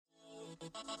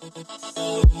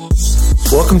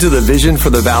Welcome to the Vision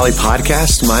for the Valley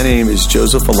podcast. My name is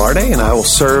Joseph Velarde, and I will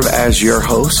serve as your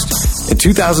host. In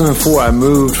 2004, I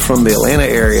moved from the Atlanta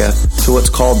area to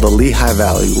what's called the Lehigh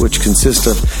Valley, which consists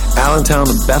of Allentown,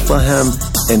 Bethlehem,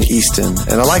 and Easton.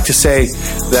 And I like to say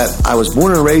that I was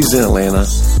born and raised in Atlanta,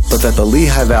 but that the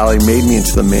Lehigh Valley made me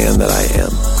into the man that I am.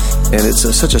 And it's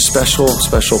such a special,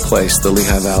 special place, the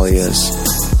Lehigh Valley is.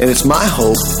 And it's my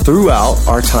hope throughout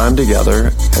our time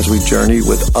together as we journey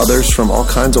with others from all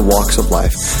kinds of walks of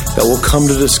life that we'll come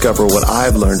to discover what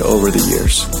I've learned over the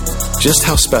years. Just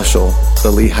how special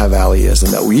the Lehigh Valley is,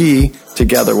 and that we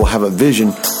together will have a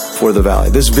vision for the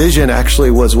valley. This vision actually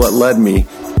was what led me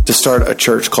to start a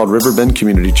church called Riverbend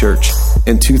Community Church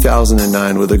in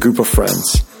 2009 with a group of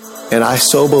friends. And I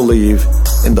so believe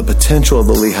in the potential of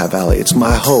the Lehigh Valley. It's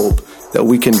my hope that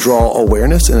we can draw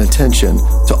awareness and attention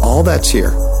to all that's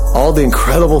here, all the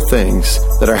incredible things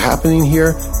that are happening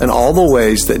here, and all the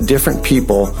ways that different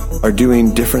people are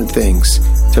doing different things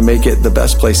to make it the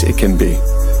best place it can be.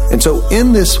 And so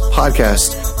in this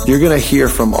podcast, you're going to hear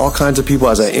from all kinds of people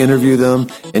as I interview them,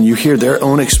 and you hear their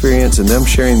own experience and them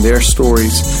sharing their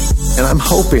stories. And I'm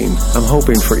hoping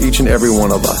for each and every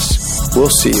one of us, we'll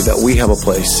see that we have a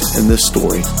place in this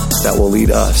story that will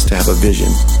lead us to have a vision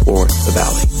for the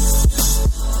valley.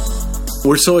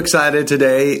 We're so excited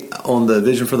today on the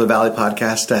Vision for the Valley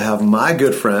podcast to have my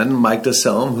good friend, Mike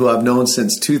DeSelm, who I've known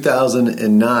since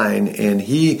 2009, and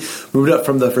he moved up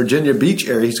from the Virginia Beach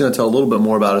area. He's going to tell a little bit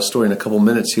more about his story in a couple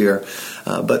minutes here.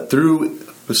 But through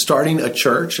starting a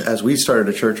church, as we started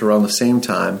a church around the same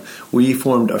time, we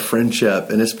formed a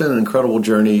friendship, and it's been an incredible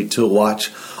journey to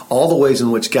watch all the ways in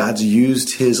which God's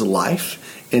used his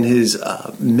life and his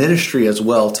ministry as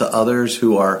well to others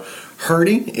who are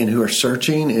hurting and who are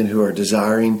searching and who are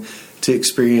desiring to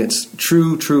experience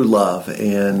true love.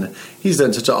 And he's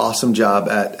done such an awesome job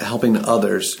at helping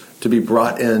others to be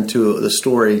brought into the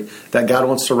story that God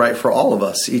wants to write for all of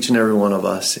us, each and every one of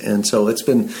us. And so it's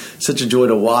been such a joy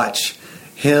to watch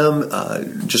him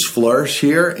just flourish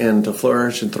here and to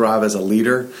flourish and thrive as a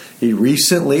leader. He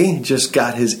recently just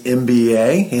got his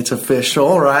MBA. It's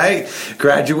official, right?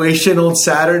 Graduation on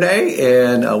Saturday,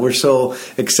 and we're so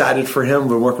excited for him.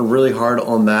 We're working really hard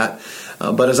on that.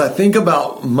 But as I think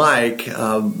about Mike,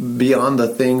 beyond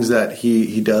the things that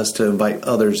he does to invite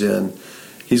others in,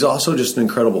 he's also just an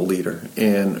incredible leader,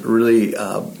 and really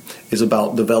is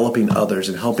about developing others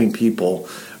and helping people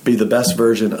be the best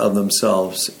version of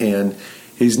themselves. And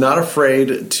he's not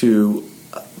afraid to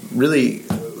really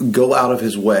go out of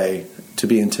his way to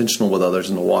be intentional with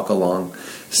others and to walk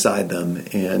alongside them.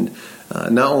 And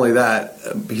not only that,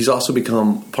 he's also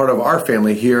become part of our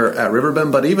family here at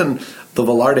Riverbend, but even the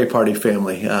Velarde Party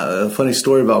family. A funny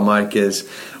story about Mike is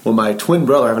when my twin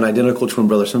brother, I have an identical twin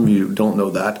brother. Some of you don't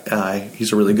know that.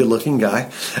 He's a really good-looking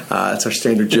guy. That's our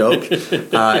standard joke. He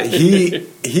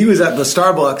was at the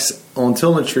Starbucks on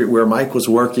Tillman Street where Mike was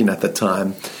working at the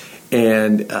time.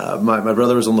 And my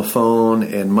brother was on the phone,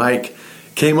 and Mike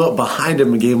came up behind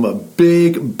him and gave him a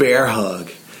big bear hug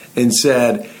and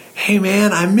said, "Hey,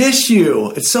 man, I miss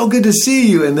you. It's so good to see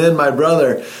you." And then my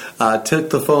brother took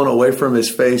the phone away from his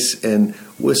face and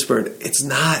whispered, "It's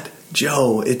not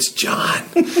Joe, it's John."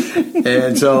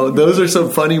 And so those are some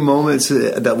funny moments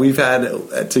that we've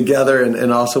had together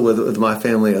and also with my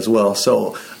family as well.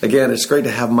 So again, it's great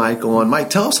to have Mike on. Mike,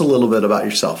 tell us a little bit about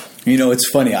yourself. You know, it's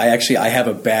funny. I have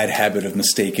a bad habit of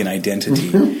mistaken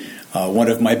identity. One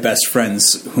of my best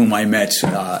friends whom I met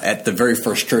at the very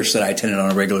first church that I attended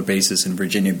on a regular basis in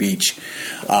Virginia Beach,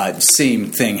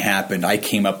 same thing happened. I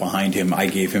came up behind him. I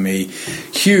gave him a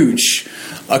huge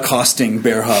accosting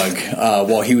bear hug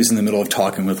while he was in the middle of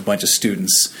talking with a bunch of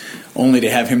students, only to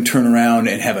have him turn around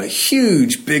and have a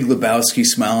huge Big Lebowski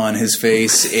smile on his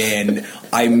face, and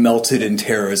I melted in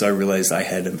terror as I realized I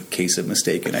had a case of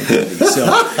mistaken identity. So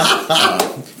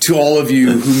to all of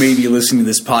you who may be listening to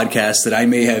this podcast that I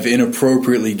may have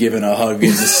inappropriately given a hug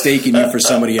and mistaken you for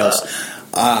somebody else,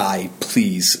 I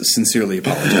please sincerely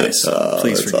apologize.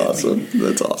 Please forgive me.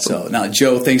 That's awesome. So now,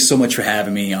 Joe, thanks so much for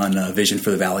having me on Vision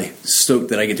for the Valley. Stoked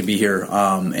that I get to be here,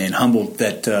 and humbled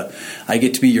that I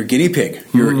get to be your guinea pig,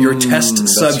 your test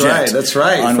subject. That's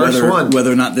right. On First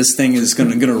whether or not this thing is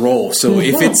going to roll. So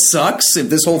if it sucks, if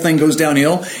this whole thing goes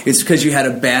downhill, it's because you had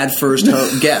a bad first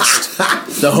guest.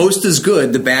 The host is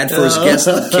good. The bad first guest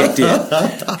kicked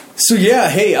in. So yeah,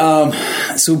 hey,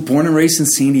 so born and raised in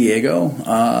San Diego,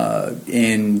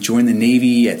 and joined the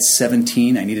Navy at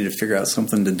 17. I needed to figure out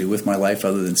something to do with my life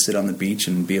other than sit on the beach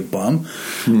and be a bum,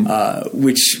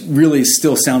 which really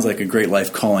still sounds like a great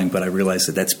life calling, but I realized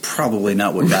that that's probably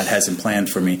not what God has in plan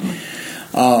for me.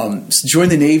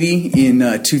 Joined the Navy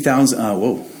in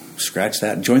 2000. scratch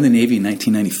that. Joined the Navy in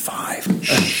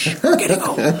 1995. Get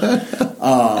go.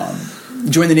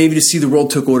 Joined the Navy to see the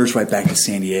world. Took orders right back to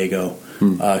San Diego.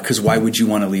 Because why would you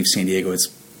want to leave San Diego? It's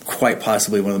quite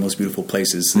possibly one of the most beautiful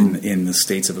places in the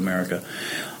states of America.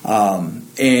 And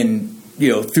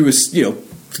through a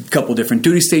couple different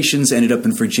duty stations, ended up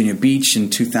in Virginia Beach in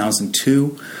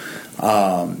 2002.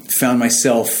 Found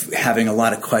myself having a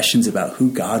lot of questions about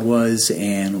who God was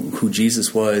and who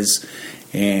Jesus was,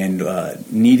 and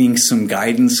needing some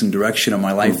guidance and direction in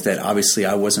my life that obviously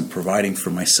I wasn't providing for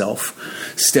myself.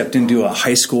 Stepped into a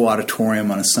high school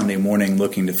auditorium on a Sunday morning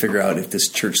looking to figure out if this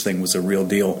church thing was a real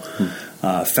deal.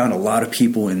 Found a lot of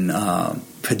people in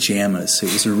pajamas.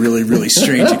 It was a really, really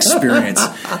strange experience.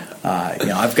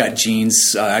 I've got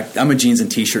jeans. I'm a jeans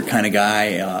and t-shirt kind of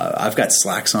guy. I've got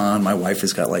slacks on. My wife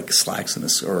has got like slacks and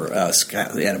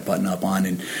a button up on,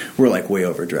 and we're like way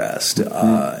overdressed.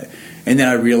 And then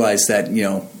I realized that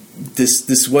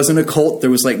this wasn't a cult. There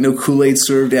was like no Kool-Aid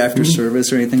served after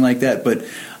service or anything like that, but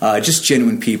just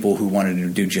genuine people who wanted to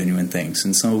do genuine things.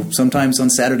 And so sometimes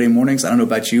on Saturday mornings, I don't know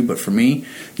about you, but for me,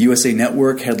 USA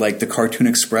Network had like the Cartoon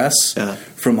Express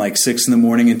from like 6 in the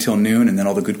morning until noon, and then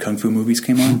all the good kung fu movies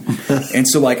came on. And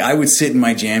so like I would sit in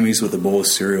my jammies with a bowl of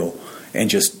cereal and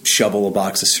just shovel a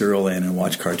box of cereal in and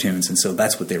watch cartoons. And so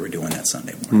that's what they were doing that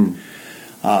Sunday morning.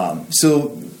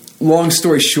 So long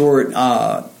story short,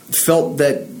 felt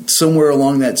that somewhere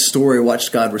along that story,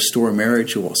 watched God restore a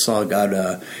marriage, saw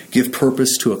God give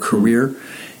purpose to a career,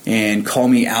 and call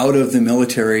me out of the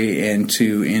military and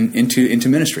into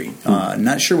ministry.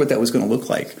 Not sure what that was going to look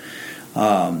like.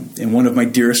 And one of my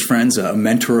dearest friends, a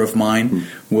mentor of mine,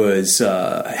 was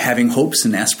having hopes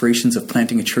and aspirations of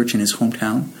planting a church in his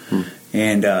hometown,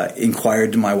 and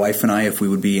inquired to my wife and I if we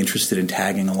would be interested in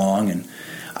tagging along. And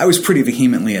I was pretty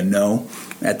vehemently a no.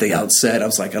 At the outset, I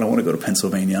was like, I don't want to go to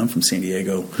Pennsylvania. I'm from San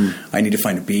Diego. I need to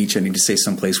find a beach. I need to stay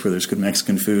someplace where there's good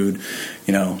Mexican food,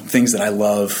 things that I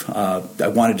love. I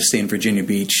wanted to stay in Virginia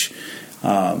Beach.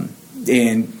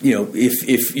 And,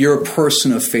 if you're a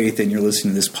person of faith and you're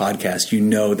listening to this podcast, you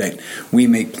know that we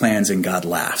make plans and God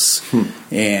laughs.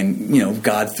 And,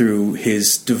 God, through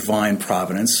his divine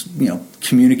providence,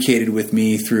 communicated with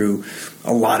me through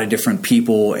a lot of different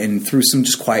people and through some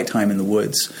just quiet time in the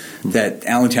woods that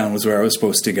Allentown was where I was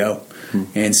supposed to go.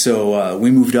 And so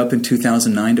we moved up in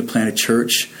 2009 to plant a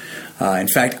church. In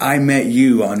fact, I met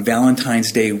you on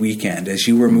Valentine's Day weekend as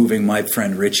you were moving my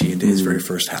friend Richie into his very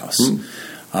first house.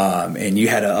 And you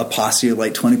had a posse of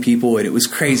like 20 people, and it was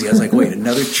crazy. I was like, wait,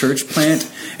 another church plant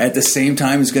at the same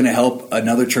time is going to help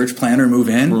another church planter move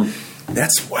in?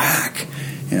 That's whack,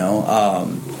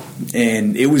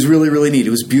 and it was really, really neat.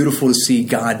 It was beautiful to see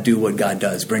God do what God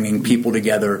does, bringing people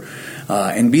together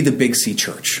and be the Big C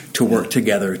church, to work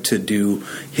together to do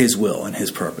his will and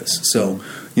his purpose. So,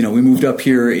 we moved up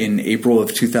here in April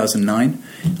of 2009,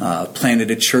 planted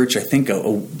a church, I think,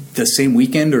 the same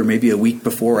weekend or maybe a week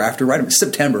before or after, right?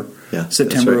 September of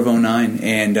 2009.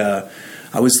 And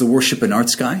I was the worship and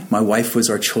arts guy. My wife was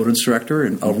our children's director,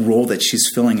 and a role that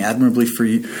she's filling admirably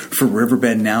for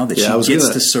Riverbend now that she gets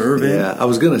to serve in. Yeah, I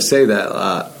was going to say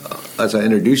that as I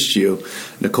introduced you.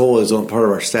 Nicole is on part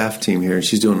of our staff team here, and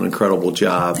she's doing an incredible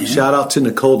job. Yeah. Shout out to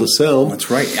Nicole DeSilm.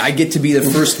 That's right. I get to be the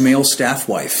first male staff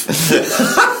wife.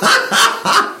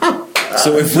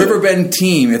 So if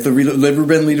the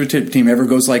Riverbend leadership team ever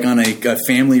goes like on a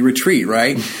family retreat,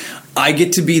 right? I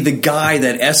get to be the guy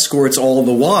that escorts all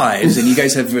the wives, and you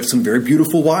guys have some very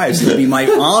beautiful wives. It would be my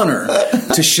honor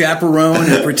to chaperone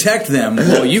and protect them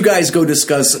while you guys go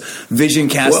discuss vision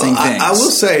casting things. I will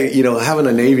say, having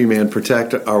a Navy man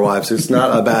protect our wives, it's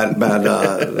not a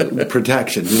bad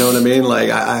protection. You know what I mean? Like,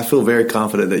 I feel very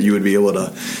confident that you would be able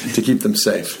to keep them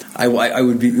safe. I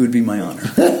would be. It would be my honor.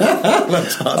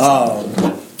 That's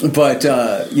awesome.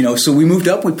 So we moved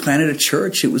up. We planted a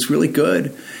church. It was really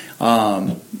good.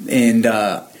 And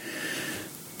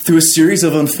through a series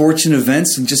of unfortunate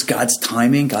events and just God's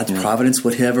timing, God's providence,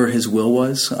 whatever his will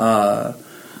was,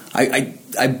 I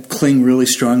cling really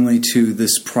strongly to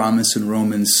this promise in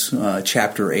Romans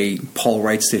chapter 8. Paul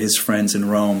writes to his friends in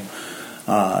Rome.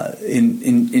 Chapter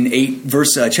 8,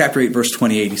 verse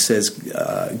 28, he says,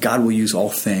 God will use all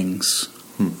things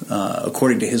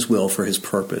according to his will for his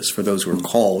purpose, for those who are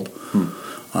called.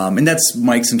 And that's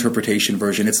Mike's interpretation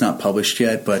version. It's not published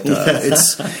yet, but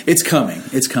it's coming.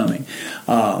 It's coming.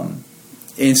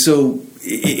 And so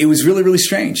it was really, really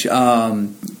strange.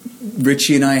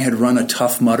 Richie and I had run a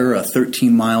Tough Mudder, a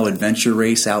 13-mile adventure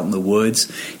race out in the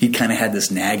woods. He kind of had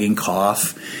this nagging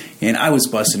cough, and I was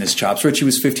busting his chops. Richie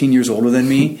was 15 years older than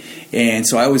me, and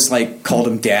so I always called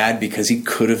him Dad because he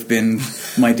could have been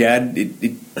my dad.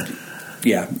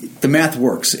 Yeah, the math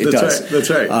works. It does. That's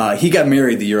right. He got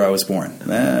married the year I was born,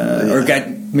 or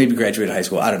maybe graduated high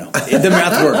school. I don't know. The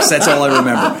math works. That's all I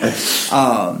remember.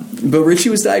 But Richie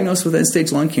was diagnosed with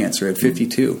end-stage lung cancer at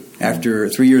 52, after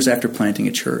 3 years after planting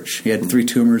a church. He had 3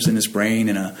 tumors in his brain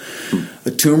and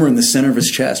a tumor in the center of his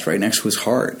chest, right next to his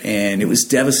heart, and it was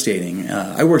devastating.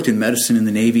 I worked in medicine in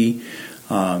the Navy.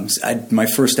 My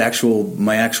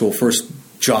actual first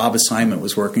job assignment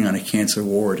was working on a cancer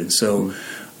ward, and so.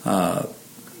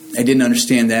 I didn't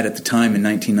understand that at the time in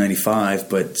 1995,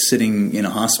 but sitting in a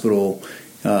hospital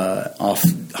off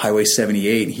Highway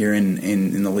 78 here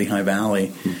in the Lehigh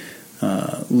Valley,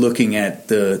 looking at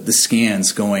the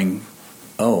scans, going,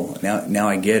 "Oh, now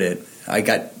I get it." I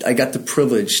got the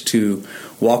privilege to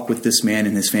walk with this man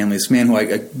and his family. This man who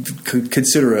I could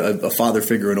consider a father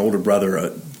figure, an older brother,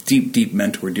 a deep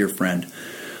mentor, dear friend.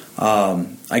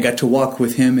 I got to walk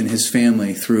with him and his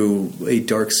family through a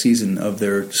dark season of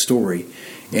their story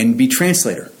and be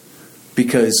translator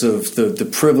because of the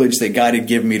privilege that God had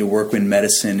given me to work in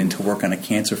medicine and to work on a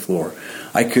cancer floor.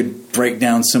 I could break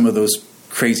down some of those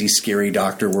crazy, scary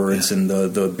doctor words and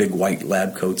the big white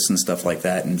lab coats and stuff like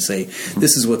that and say,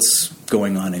 this is what's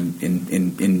going on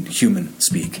in human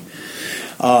speak.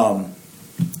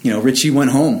 Richie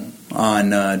went home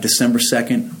on December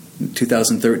 2nd,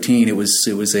 2013. It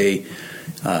was a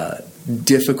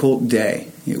difficult day.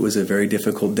 It was a very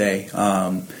difficult day,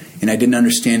 and I didn't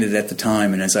understand it at the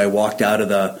time. And as I walked out of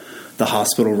the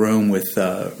hospital room with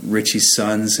Richie's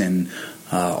sons and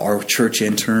our church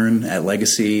intern at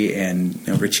Legacy and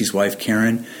Richie's wife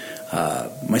Karen,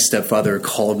 my stepfather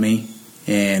called me,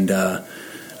 and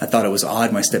I thought it was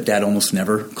odd. My stepdad almost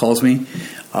never calls me,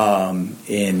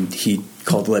 and he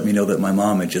called to let me know that my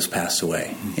mom had just passed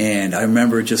away. And I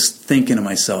remember just thinking to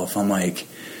myself, I'm like,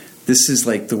 this is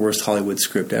like the worst Hollywood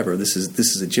script ever. This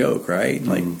is a joke, right?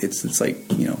 Like it's like,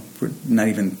 we're not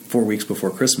even 4 weeks before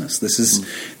Christmas. This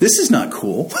is not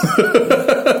cool.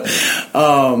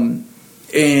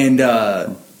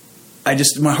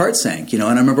 My heart sank, and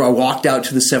I remember I walked out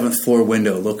to the 7th floor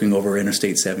window looking over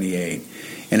Interstate 78,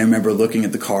 and I remember looking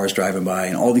at the cars driving by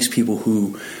and all these people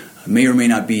who may or may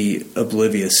not be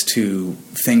oblivious to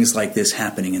things like this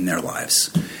happening in their lives.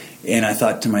 And I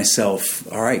thought to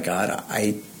myself, all right, God,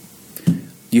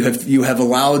 you have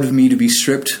allowed me to be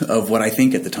stripped of what I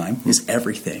think at the time is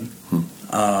everything.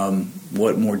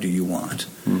 What more do you want?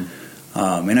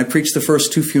 And I preached the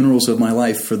first 2 funerals of my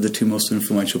life for the 2 most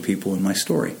influential people in my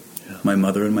story, my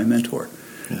mother and my mentor,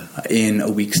 in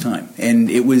a week's time. And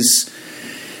it was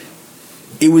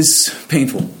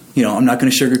painful. I'm not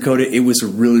going to sugarcoat it. It was a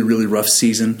really, really rough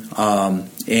season.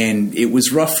 And it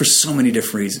was rough for so many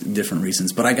different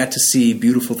reasons. But I got to see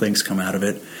beautiful things come out of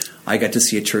it. I got to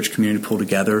see a church community pull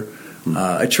together,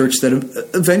 a church that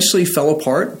eventually fell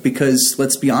apart because,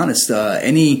 let's be honest,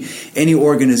 any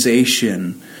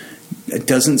organization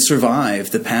doesn't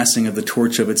survive the passing of the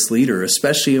torch of its leader,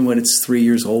 especially when it's 3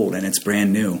 years old and it's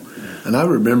brand new. And I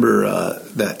remember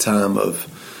that time of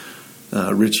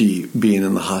Richie being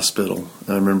in the hospital.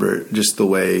 I remember just the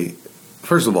way,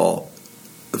 first of all,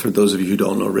 for those of you who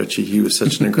don't know Richie, he was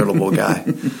such an incredible guy.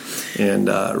 And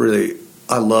really,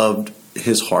 I loved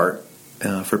his heart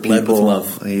for people. Led with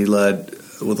love. He led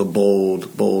with a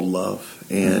bold love.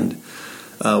 And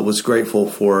was grateful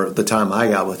for the time I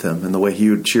got with him and the way he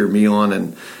would cheer me on.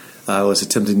 And I was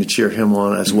attempting to cheer him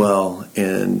on as well.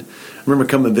 And I remember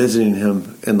coming visiting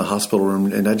him in the hospital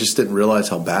room, and I just didn't realize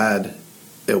how bad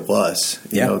it was,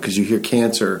 because you hear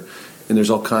cancer, and there's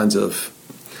all kinds of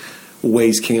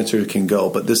ways cancer can go,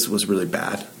 but this was really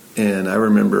bad. And I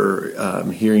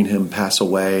remember hearing him pass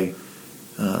away,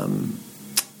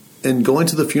 and going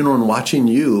to the funeral and watching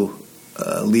you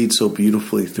lead so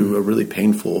beautifully through a really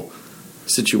painful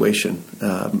situation,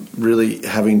 really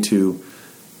having to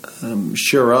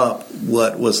shore up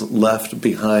what was left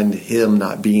behind him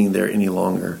not being there any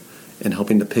longer, and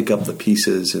helping to pick up the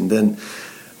pieces. And then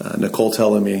Nicole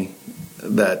telling me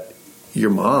that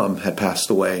your mom had passed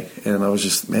away. And I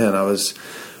was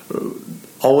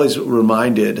always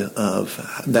reminded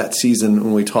of that season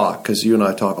when we talk, because you and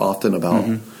I talk often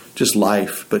about just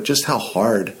life, but just how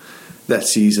hard that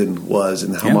season was,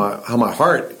 and how my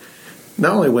heart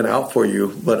not only went out for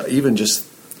you, but even just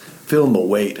feeling the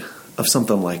weight of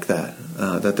something like that,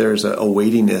 that there's a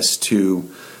weightiness to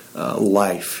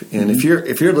life. And if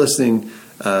you're listening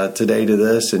today to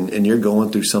this and you're going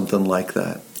through something like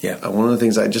that, one of the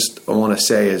things I want to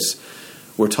say is,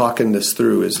 we're talking this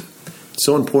through, is it's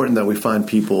so important that we find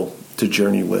people to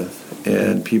journey with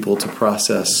and people to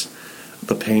process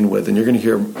the pain with. And you're going to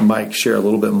hear Mike share a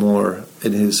little bit more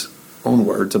in his own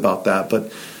words about that.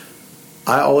 But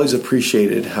I always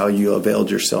appreciated how you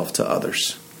availed yourself to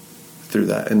others through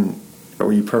that. And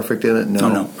are you perfect in it? No. Oh,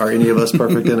 no. Are any of us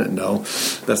perfect in it? No.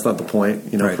 That's not the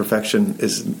point. Right. Perfection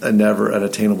is never an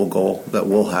attainable goal that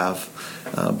we'll have,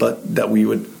 but that we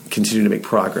would continue to make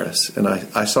progress. And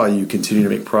I saw you continue to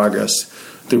make progress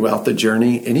throughout the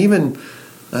journey, and even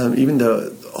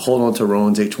to hold on to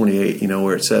Romans 8:28,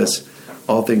 where it says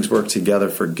all things work together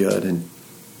for good. And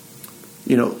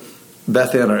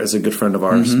Beth Ann is a good friend of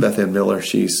ours. Beth Ann Miller,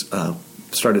 she's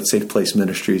started Safe Place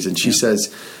Ministries, and she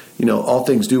says, all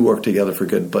things do work together for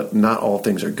good, but not all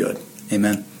things are good.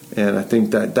 Amen. And I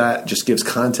think that just gives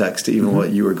context to even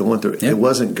what you were going through. It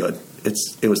wasn't good.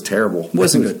 It was terrible. It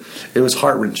wasn't good. It was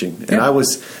heart-wrenching. And I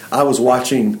was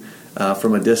watching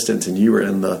from a distance, and you were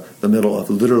in the middle of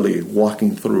literally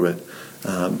walking through it.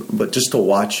 But just to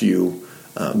watch you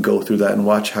go through that and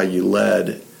watch how you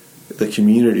led the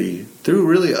community through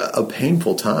really a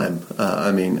painful time.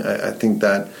 I think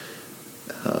that,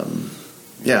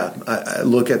 I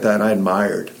look at that and I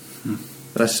admired.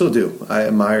 And I still do. I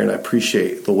admire and I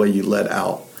appreciate the way you led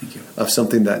out of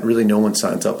something that really no one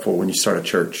signs up for when you start a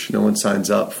church. No one signs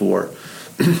up for,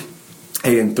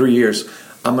 hey, in 3 years,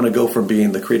 I'm going to go from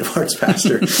being the creative arts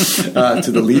pastor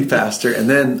to the lead pastor. And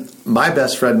then my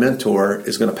best friend mentor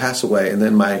is going to pass away. And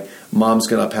then my mom's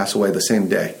going to pass away the same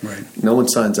day. Right. No one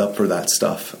signs up for that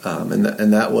stuff. And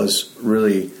that was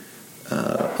really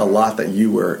a lot that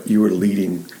you were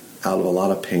leading out of a lot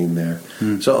of pain there.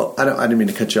 So I didn't mean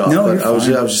to cut you off, no, but I was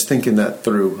just thinking that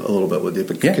through a little bit with you.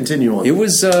 But continue on. It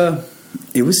was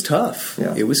tough.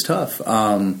 Yeah. It was tough.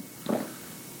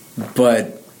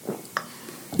 But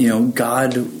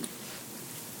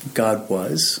God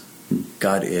was,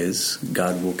 God is,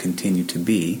 God will continue to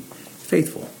be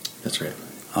faithful. That's right.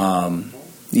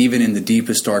 Even in the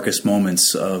deepest, darkest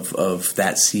moments of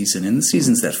that season and the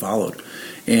seasons that followed.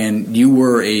 And you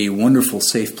were a wonderful,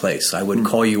 safe place. I would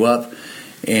call you up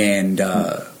and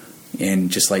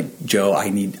just like, Joe, I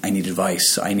need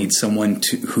advice. I need someone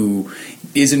who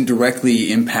isn't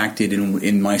directly impacted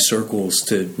in my circles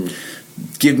to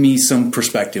give me some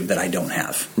perspective that I don't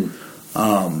have.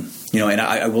 And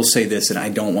I will say this, and I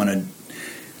don't want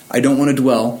to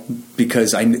dwell,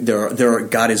 because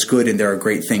God is good and there are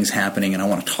great things happening, and I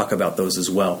want to talk about those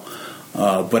as well.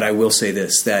 But I will say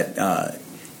this, that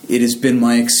it has been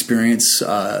my experience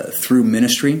through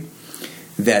ministry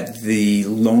that the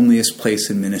loneliest place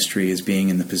in ministry is being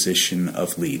in the position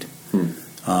of lead.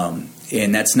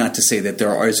 And that's not to say that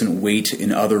there isn't weight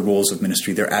in other roles of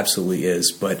ministry. There absolutely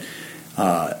is. But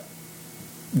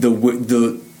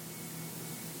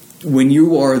when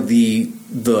you are the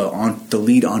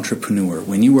lead entrepreneur,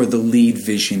 when you are the lead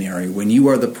visionary, when you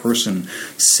are the person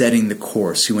setting the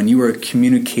course, when you are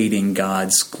communicating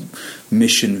God's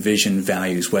mission, vision,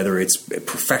 values, whether it's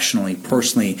professionally,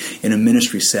 personally, in a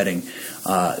ministry setting,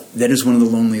 that is one of the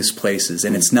loneliest places.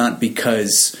 And it's not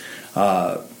because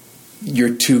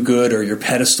you're too good or you're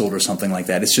pedestaled or something like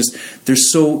that. It's just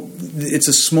it's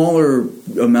a smaller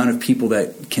amount of people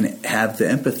that can have the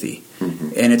empathy.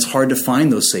 And it's hard to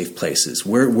find those safe places.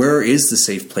 Where is the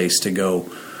safe place to go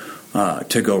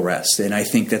rest? And I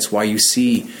think that's why you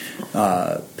see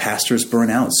pastors burn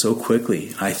out so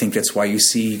quickly. I think that's why you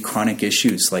see chronic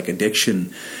issues like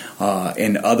addiction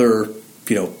and other,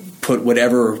 put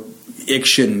whatever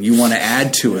iction you want to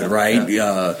add to it, right?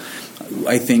 Yeah.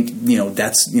 I think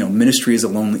that's ministry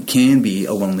can be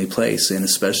a lonely place, and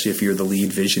especially if you're the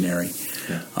lead visionary.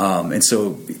 Yeah. And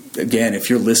so, again, if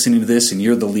you're listening to this and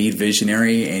you're the lead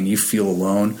visionary and you feel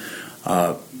alone,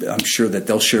 I'm sure that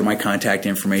they'll share my contact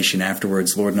information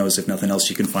afterwards. Lord knows, if nothing else,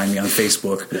 you can find me on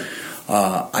Facebook.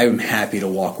 Yeah. I'm happy to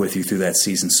walk with you through that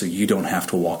season, so you don't have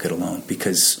to walk it alone,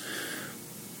 because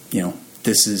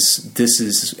this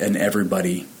is an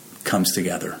everybody comes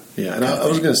together. Yeah, and I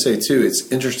was going to say, too,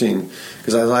 it's interesting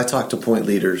because as I talk to point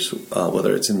leaders,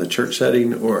 whether it's in the church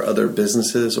setting or other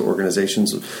businesses or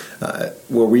organizations,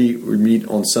 where we meet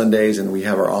on Sundays and we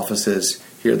have our offices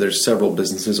here, there's several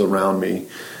businesses around me,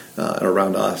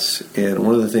 around us. And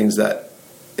one of the things that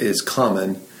is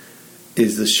common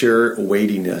is the sheer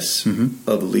weightiness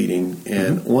of leading.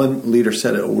 And one leader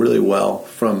said it really well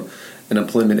from an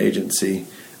employment agency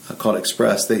called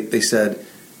Express. They said,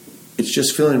 it's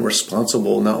just feeling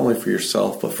responsible not only for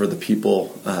yourself but for the people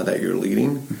that you're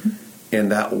leading,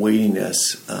 and that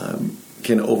weightiness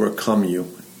can overcome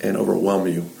you and overwhelm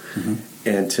you,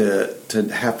 and to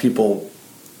have people,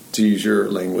 to use your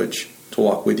language, to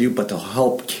walk with you, but to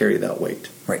help carry that weight,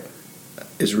 right,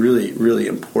 is really, really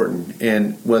important.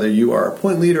 And whether you are a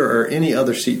point leader or any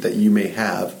other seat that you may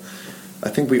have, I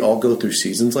think we all go through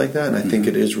seasons like that, and I think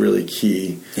it is really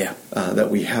key that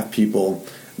we have people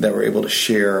that we're able to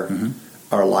share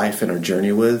our life and our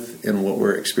journey with and what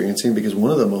we're experiencing, because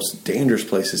one of the most dangerous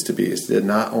places to be is to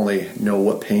not only know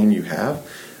what pain you have,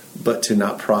 but to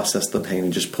not process the pain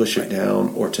and just push it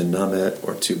down, or to numb it,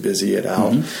 or to busy it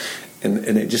out.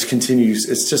 And it just continues.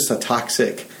 It's just a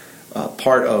toxic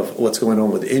part of what's going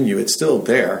on within you. It's still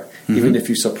there. Even if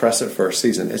you suppress it for a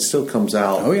season, it still comes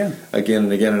out again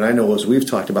and again. And I know as we've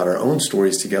talked about our own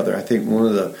stories together, I think one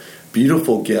of the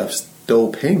beautiful gifts, though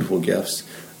painful gifts,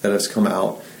 that has come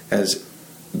out as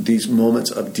these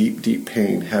moments of deep, deep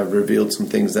pain have revealed some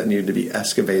things that needed to be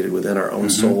excavated within our own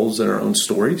souls and our own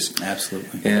stories.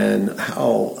 Absolutely. And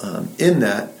how in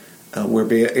that we're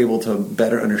able to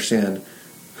better understand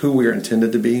who we are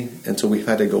intended to be. And so we've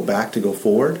had to go back to go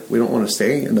forward. We don't want to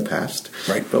stay in the past,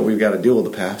 but we've got to deal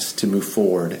with the past to move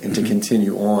forward and to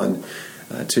continue on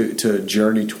to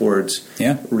journey towards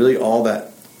really all that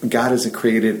God has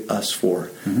created us for,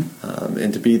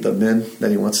 and to be the men that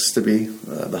He wants us to be,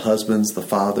 the husbands, the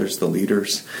fathers, the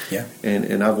leaders. Yeah.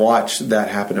 And I've watched that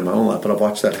happen in my own life, but I've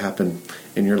watched that happen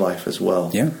in your life as well.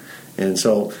 Yeah. And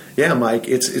so, Mike,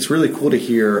 it's really cool to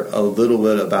hear a little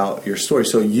bit about your story.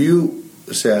 So you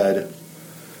said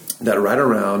that right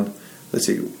around,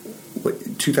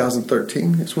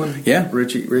 2013 is when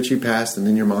Richie passed, and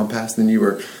then your mom passed, and then you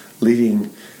were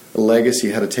leading Legacy,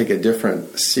 had to take a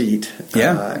different seat.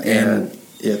 And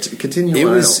continue. It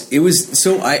was.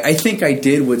 So I think I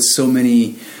did what so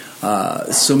many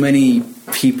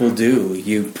people do.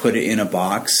 You put it in a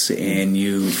box and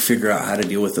you figure out how to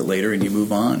deal with it later, and you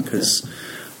move on. Because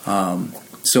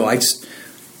so I just.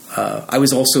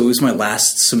 It was my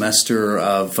last semester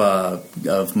of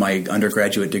my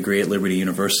undergraduate degree at Liberty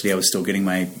University. I was still getting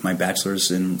my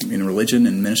bachelor's in religion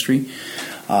and ministry.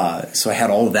 So I had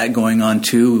all of that going on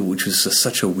too, which was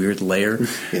such a weird layer.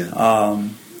 So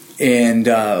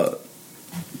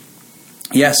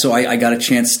I got a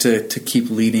chance to keep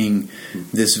leading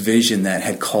this vision that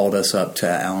had called us up to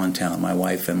Allentown, my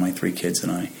wife and my 3 kids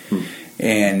and I.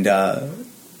 And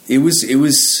it was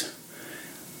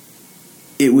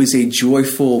a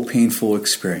joyful, painful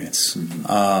experience.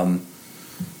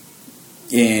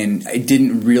 And I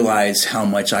didn't realize how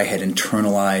much I had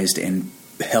internalized and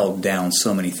held down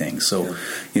so many things. So,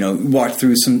 walked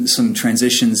through some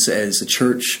transitions as a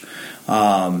church,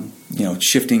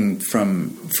 shifting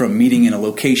from meeting in a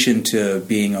location to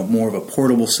being more of a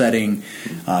portable setting,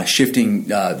 shifting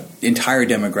entire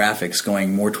demographics,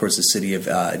 going more towards the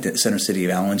center city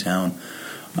of Allentown,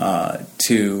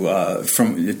 to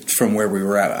from where we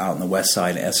were out on the west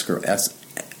side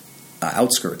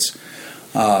outskirts.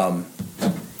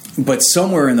 But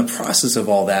somewhere in the process of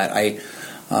all that,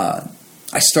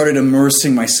 I started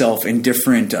immersing myself in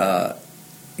different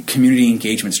community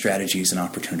engagement strategies and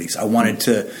opportunities. I wanted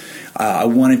to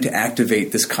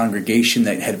activate this congregation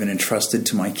that had been entrusted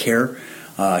to my care,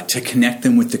 to connect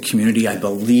them with the community. I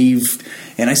believed,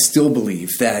 and I still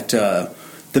believe, that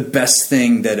the best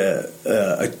thing that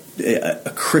a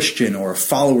Christian or a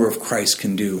follower of Christ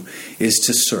can do is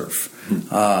to serve.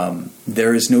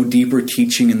 There is no deeper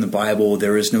teaching in the Bible.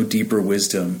 There is no deeper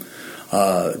wisdom.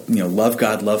 Love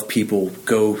God, love people,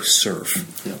 go serve.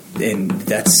 And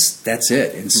that's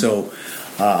it. And so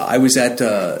I was at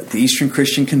the Eastern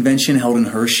Christian Convention held in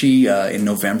Hershey in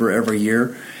November every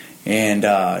year. And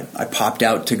I popped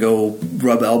out to go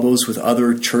rub elbows with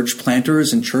other church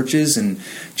planters and churches and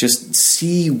just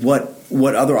see what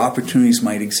other opportunities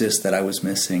might exist that I was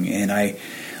missing. And I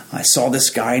saw this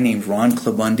guy named Ron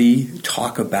Klabundy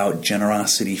talk about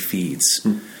generosity feeds.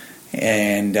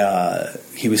 And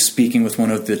he was speaking with one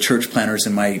of the church planters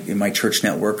in my church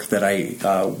network that I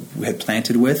had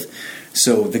planted with.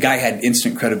 So the guy had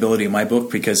instant credibility in my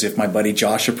book, because if my buddy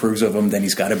Josh approves of him, then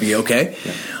he's got to be okay.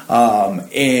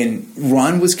 And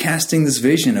Ron was casting this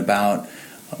vision about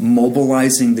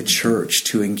mobilizing the church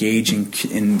to engage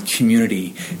in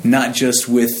community, not just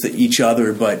with each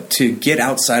other, but to get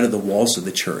outside of the walls of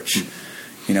the church.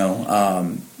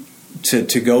 To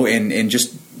go and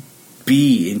just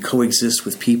be and coexist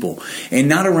with people, and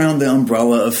not around the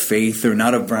umbrella of faith, or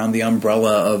not around the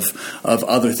umbrella of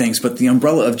other things, but the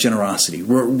umbrella of generosity,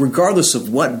 regardless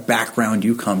of what background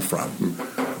you come from,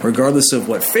 regardless of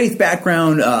what faith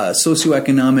background,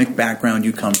 socioeconomic background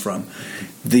you come from.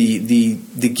 The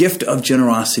gift of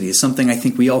generosity is something I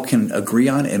think we all can agree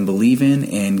on and believe in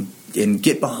and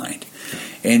get behind.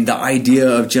 And the idea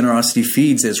of Generosity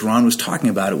Feeds, as Ron was talking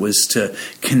about it, was to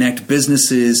connect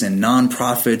businesses and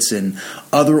nonprofits and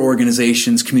other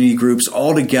organizations, community groups,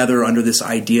 all together under this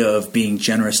idea of being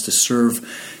generous to serve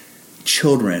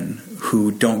children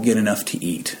who don't get enough to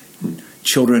eat.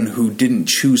 Children who didn't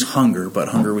choose hunger, but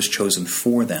hunger was chosen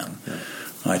for them.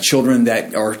 children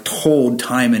that are told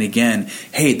time and again,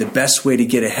 hey, the best way to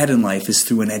get ahead in life is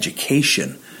through an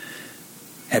education.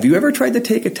 Have you ever tried to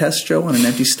take a test, Joe, on an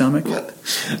empty stomach?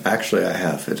 Actually, I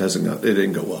have. It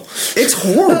didn't go well. It's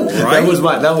horrible, right?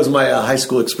 That was my high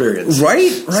school experience.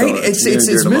 Right. So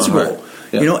it's miserable.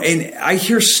 Yeah. And I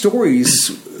hear stories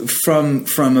from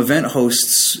event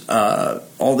hosts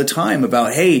all the time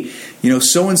about, hey,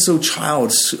 so and so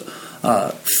child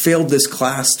failed this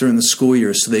class during the school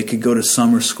year so they could go to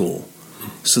summer school,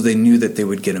 so they knew that they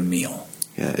would get a meal.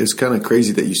 Yeah, it's kind of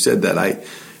crazy that you said that.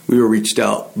 We were reached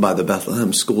out by the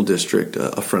Bethlehem School District.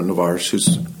 A friend of ours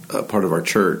who's a part of our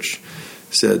church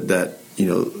said that,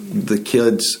 the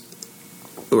kids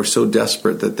were so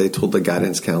desperate that they told the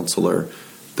guidance counselor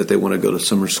that they want to go to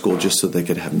summer school just so they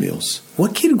could have meals.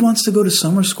 What kid wants to go to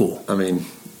summer school? I mean,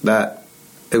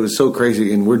 it was so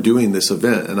crazy. And we're doing this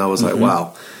event, and I was like,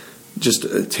 wow, just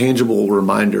a tangible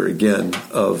reminder again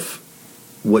of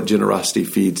what Generosity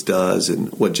Feeds does and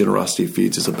what Generosity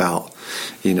Feeds is about.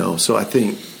 So I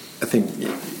think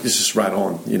it's just right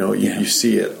on. You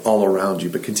see it all around you.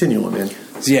 But continue on, man.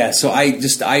 Yeah. So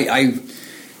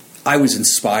I was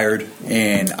inspired,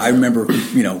 and I remember,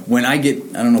 when I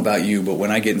don't know about you, but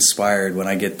when I get inspired, when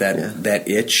I get that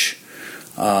itch,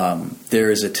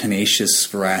 there is a tenacious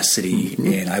veracity,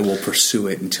 and I will pursue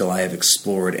it until I have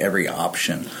explored every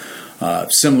option.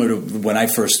 Similar to when I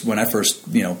first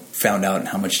found out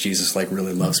how much Jesus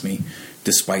really loves me,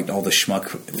 despite all the schmuck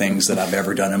things that I've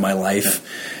ever done in my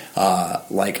life.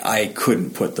 I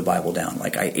couldn't put the Bible down.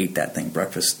 I ate that thing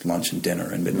breakfast, lunch, and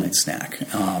dinner, and midnight snack.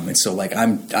 And so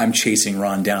I'm chasing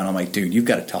Ron down. I'm like, dude, you've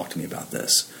got to talk to me about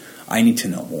this. I need to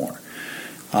know more.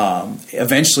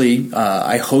 Eventually,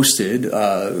 I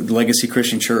hosted Legacy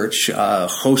Christian Church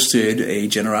hosted a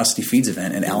Generosity Feeds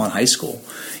event in Allen High School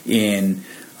in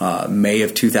May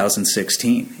of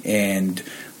 2016, and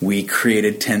we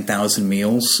created 10,000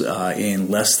 meals in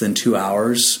less than 2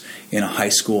 hours in a high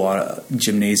school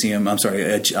gymnasium. I'm sorry,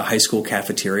 a high school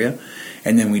cafeteria,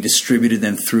 and then we distributed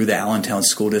them through the Allentown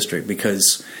School District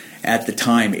because at the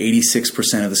time,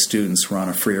 86% of the students were on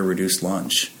a free or reduced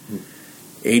lunch.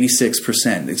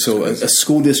 86%. So a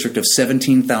school district of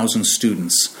 17,000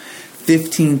 students.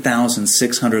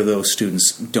 15,600 of those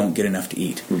students don't get enough to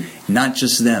eat. Not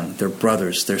just them, their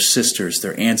brothers, their sisters,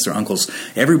 their aunts, their uncles,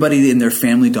 everybody in their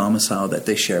family domicile that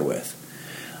they share with.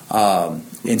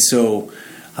 And so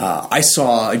I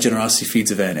saw a Generosity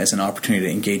Feeds event as an opportunity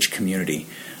to engage community.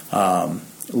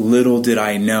 Little did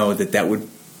I know that would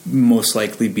most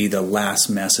likely be the last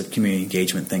massive community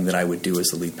engagement thing that I would do as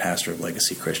the lead pastor of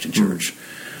Legacy Christian Church.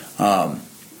 I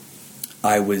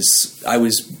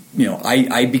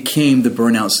became the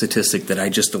burnout statistic that I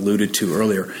just alluded to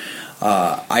earlier.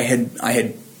 I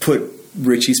had put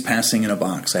Richie's passing in a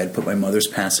box. I had put my mother's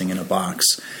passing in a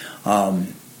box.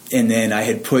 And then I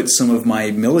had put some of my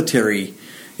military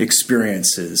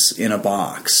experiences in a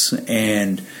box.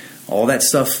 And all that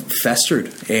stuff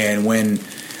festered. And when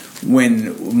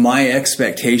my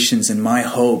expectations and my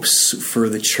hopes for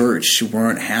the church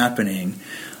weren't happening,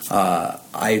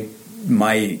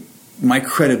 my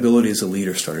credibility as a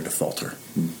leader started to falter.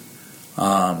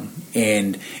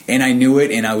 And I knew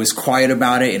it, and I was quiet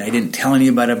about it, and I didn't tell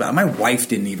anybody about it. My wife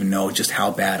didn't even know just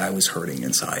how bad I was hurting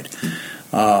inside.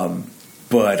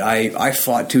 But I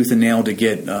fought tooth and nail to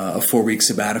get a 4-week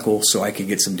sabbatical so I could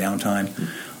get some downtime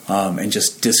and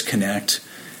just disconnect.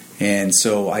 And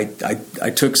so I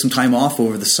took some time off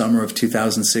over the summer of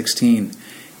 2016,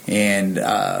 and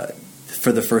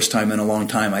for the first time in a long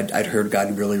time, I'd heard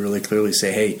God really, really clearly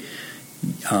say, hey,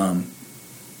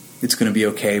 it's going to be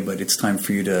okay, but it's time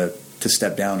for you to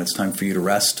step down. It's time for you to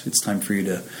rest. It's time for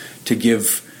you to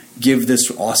give this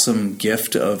awesome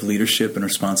gift of leadership and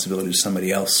responsibility to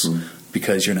somebody else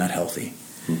because you're not healthy.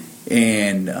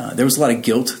 And there was a lot of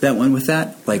guilt that went with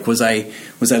that. Was I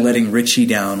letting Richie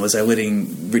down? Was I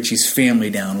letting Richie's family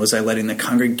down? Was I letting the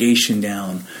congregation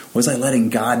down? Was I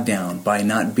letting God down by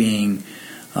not being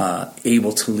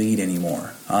able to lead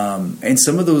anymore? And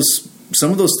some of those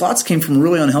thoughts came from a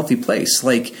really unhealthy place.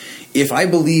 If I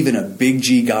believe in a big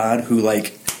G God who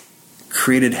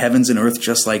created heavens and earth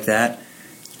just like that,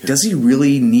 does he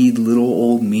really need little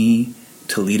old me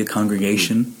to lead a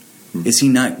congregation? Is he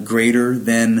not greater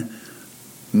than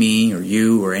me or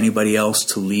you or anybody else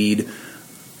to lead?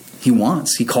 He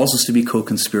calls us to be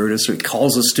co-conspirators, or he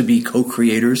calls us to be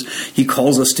co-creators. He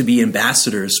calls us to be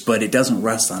ambassadors, but it doesn't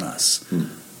rest on us.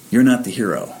 You're not the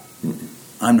hero.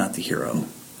 I'm not the hero.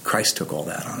 Christ took all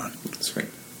that on. That's right.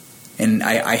 And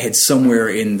I had somewhere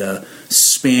in the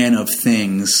span of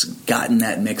things gotten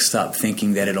that mixed up,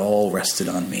 thinking that it all rested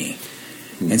on me.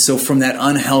 And so from that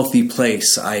unhealthy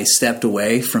place, I stepped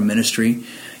away from ministry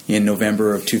in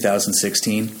November of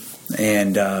 2016.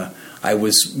 And I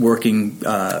was working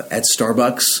at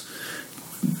Starbucks,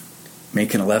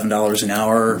 making $11 an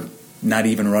hour, not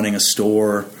even running a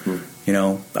store. You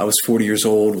know, I was 40 years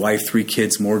old, wife, 3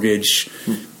 kids, mortgage,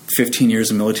 15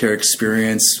 years of military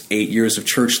experience, 8 years of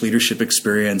church leadership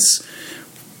experience,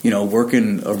 you know,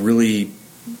 working a really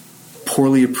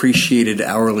poorly appreciated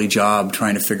hourly job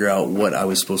trying to figure out what I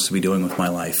was supposed to be doing with my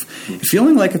life.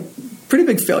 Feeling like a pretty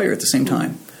big failure at the same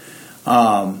time.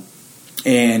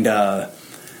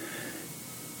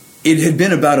 It had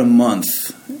been about a month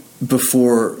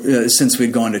before since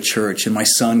we'd gone to church, and my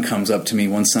son comes up to me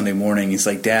one Sunday morning. He's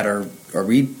like, "Dad, are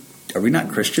we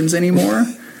not Christians anymore?"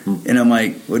 And I'm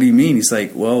like, "What do you mean?" He's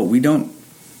like, "Well, we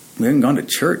haven't gone to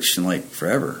church in like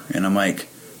forever." And I'm like,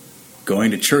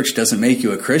 "Going to church doesn't make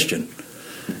you a Christian."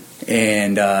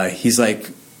 And he's like,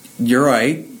 "You're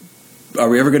right. Are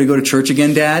we ever going to go to church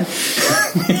again, Dad?"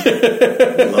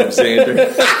 Love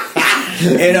Xander.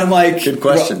 And I'm like, good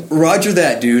question. Roger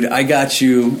that, dude. I got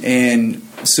you. And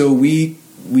so we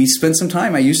spent some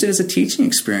time. I used it as a teaching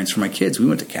experience for my kids. We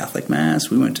went to Catholic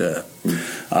Mass. We went to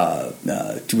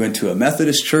a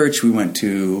Methodist church. We went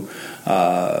to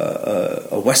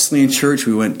a Wesleyan church.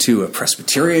 We went to a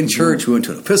Presbyterian church. We went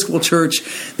to an Episcopal church.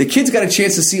 The kids got a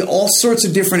chance to see all sorts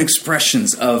of different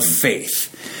expressions of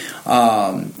faith.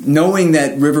 Knowing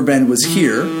that Riverbend was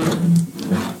here,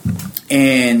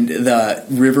 and the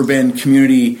Riverbend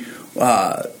community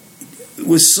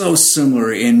was so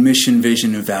similar in mission,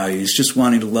 vision, and values, just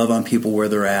wanting to love on people where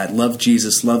they're at, love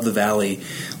Jesus, love the Valley,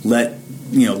 let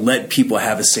people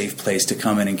have a safe place to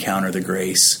come and encounter the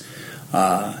grace.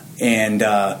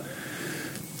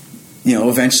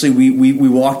 Eventually we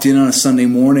walked in on a Sunday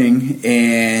morning,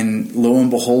 and lo and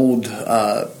behold,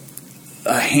 a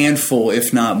handful,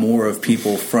 if not more, of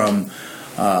people from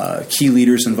key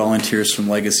leaders and volunteers from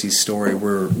Legacy Story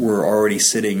were already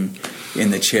sitting in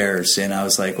the chairs, and I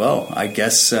was like, well, I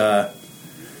guess this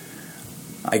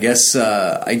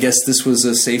was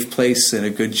a safe place and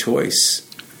a good choice.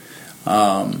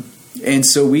 And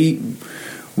so we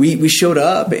showed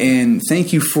up, and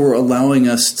thank you for allowing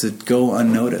us to go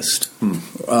unnoticed,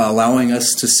 allowing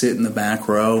us to sit in the back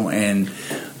row and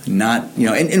not,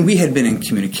 and we had been in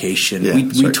communication. Yeah,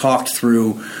 we talked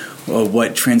through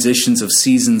what transitions of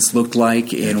seasons looked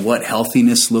like and what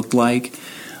healthiness looked like.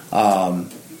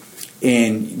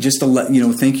 And just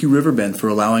to thank you, Riverbend, for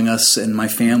allowing us and my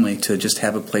family to just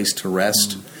have a place to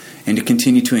rest and to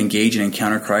continue to engage and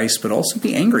encounter Christ, but also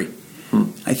be angry.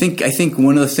 I think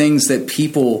one of the things that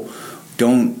people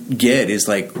don't get is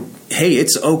like, hey,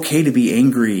 it's okay to be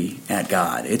angry at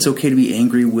God. It's okay to be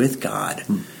angry with God.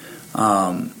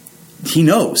 He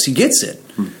knows. He gets it.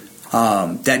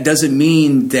 That doesn't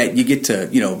mean that you get to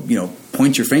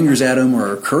point your fingers at him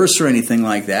or curse or anything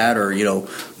like that, or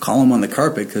call him on the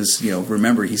carpet, because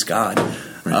remember, he's God.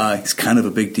 Right. He's kind of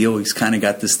a big deal. He's kind of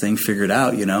got this thing figured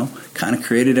out. Kind of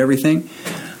created everything.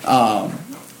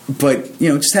 But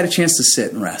just had a chance to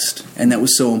sit and rest, and that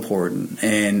was so important.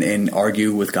 And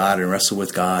argue with God and wrestle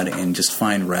with God and just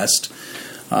find rest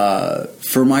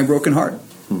for my broken heart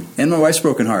and my wife's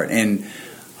broken heart. And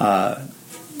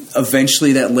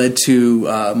eventually that led to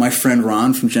my friend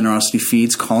Ron from Generosity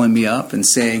Feeds calling me up and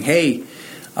saying, "Hey,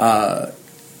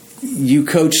 you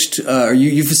coached, or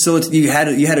you facilitated,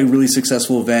 you had a really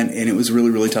successful event, and it was a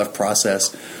really, really tough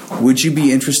process. Would you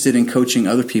be interested in coaching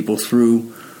other people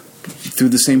through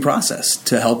the same process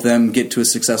to help them get to a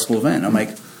successful event?" I'm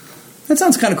like, that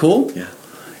sounds kind of cool. Yeah.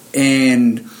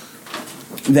 And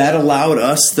that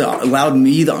allowed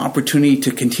me the opportunity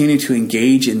to continue to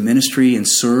engage in ministry and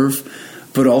serve,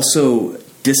 but also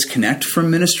disconnect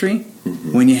from ministry.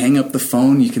 Mm-hmm. When you hang up the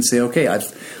phone, you can say, okay,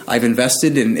 I've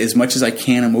invested in as much as I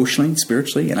can emotionally and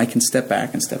spiritually, and I can step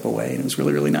back and step away. And it was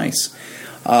really, really nice.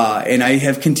 And I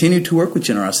have continued to work with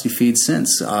Generosity Feeds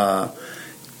since.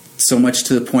 So much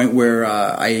to the point where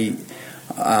I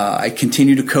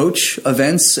continue to coach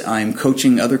events. I'm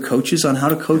coaching other coaches on how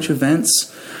to coach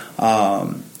events.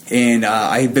 And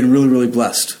I've been really, really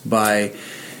blessed by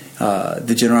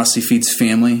the Generosity Feeds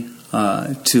family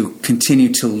to continue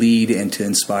to lead and to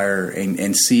inspire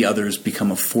and see others become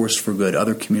a force for good,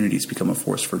 other communities become a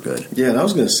force for good. Yeah, and I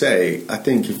was going to say, I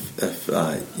think if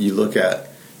you look at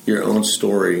your own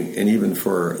story, and even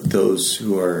for those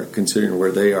who are considering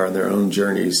where they are in their own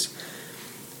journeys,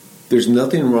 there's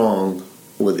nothing wrong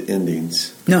with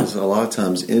endings. No. Because a lot of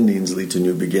times endings lead to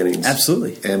new beginnings.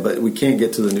 Absolutely. But we can't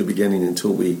get to the new beginning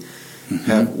until we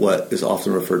have what is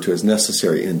often referred to as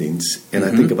necessary endings. And I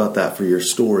think about that for your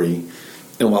story,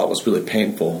 and while it was really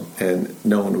painful, and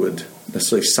no one would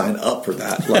necessarily sign up for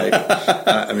that. Like,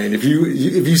 I mean, if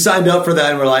you signed up for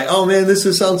that and were like, oh man,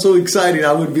 sounds so exciting,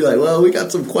 I would be like, well, we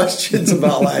got some questions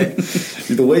about like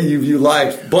the way you view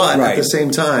life. But at the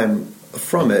same time,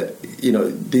 from it,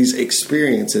 these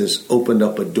experiences opened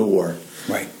up a door,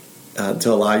 right,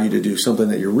 to allow you to do something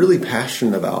that you're really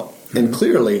passionate about. Mm-hmm. And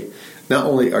clearly, not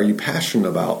only are you passionate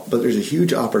about, but there's a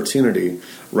huge opportunity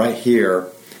right here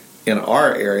in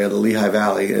our area, the Lehigh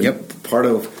Valley. And part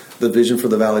of the Vision for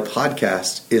the Valley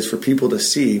podcast is for people to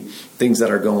see things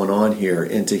that are going on here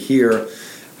and to hear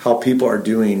how people are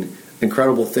doing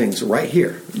incredible things right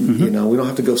here. Mm-hmm. We don't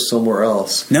have to go somewhere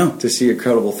else to see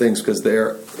incredible things, because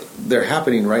they're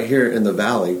happening right here in the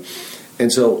valley.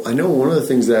 And so I know one of the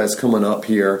things that is coming up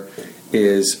here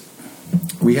is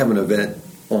we have an event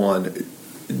on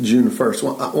June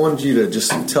 1st. I wanted you to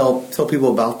just tell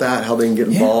people about that, how they can get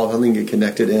involved, how they can get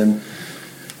connected in.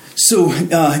 So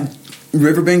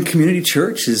Riverbend Community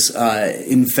Church is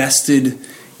invested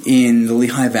in the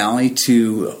Lehigh Valley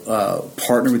to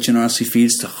partner with Generosity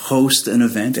Feeds to host an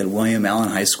event at William Allen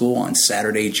High School on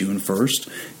Saturday, June 1st.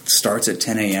 It starts at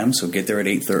 10 a.m., so get there at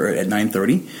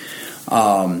 9:30.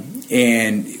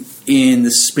 And in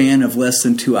the span of less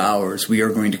than 2 hours, we are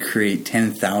going to create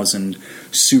 10,000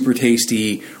 super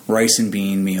tasty rice and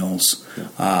bean meals.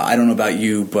 I don't know about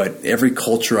you, but every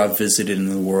culture I've visited in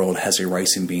the world has a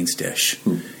rice and beans dish.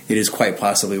 It is quite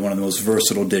possibly one of the most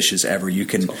versatile dishes ever. You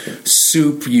can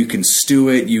soup, you can stew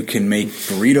it, you can make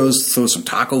burritos, throw some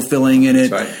taco filling in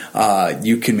it. Right.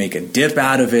 You can make a dip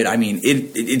out of it. I mean,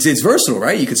 it's versatile,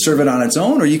 right? You can serve it on its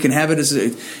own, or you can have it as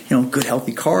good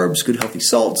healthy carbs, good healthy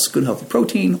salts, good healthy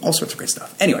protein, all sorts of great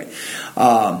stuff. Anyway,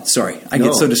 sorry, I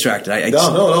get so distracted.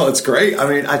 No, it's great. I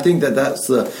mean, I think that's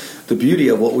the beauty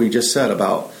of what we just said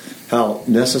about how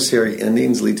necessary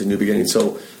endings lead to new beginnings.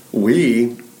 So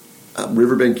we,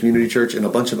 Riverbend Community Church, and a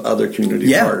bunch of other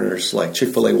community partners like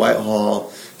Chick-fil-A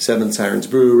Whitehall, Seven Sirens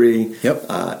Brewery,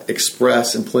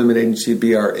 Express Employment Agency,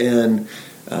 BRN.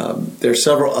 There's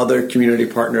several other community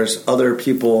partners, other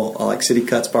people like City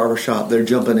Cuts Barbershop. They're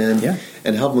jumping in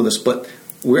and helping with us. But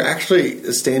we're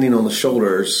actually standing on the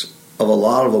shoulders of a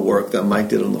lot of the work that Mike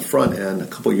did on the front end a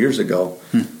couple years ago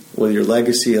with your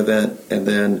legacy event, and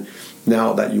then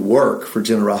now that you work for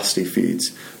Generosity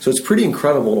Feeds. So it's pretty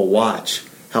incredible to watch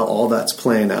how all that's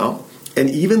playing out. And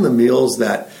even the meals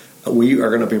that we are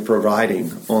going to be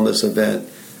providing on this event,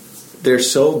 they're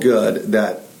so good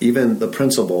that even the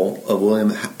principal of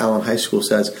William Allen High School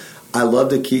says, I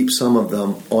love to keep some of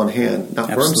them on hand.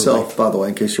 Not for himself, by the way,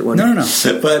 in case you're wondering. No.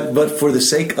 But for the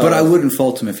sake of... But I wouldn't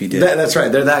fault him if he did. That's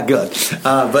right. They're that good.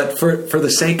 But for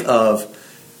the sake of...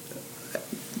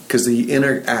 Because he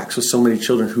interacts with so many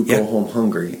children who go home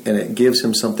hungry, and it gives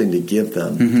him something to give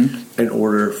them in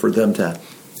order for them to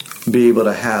be able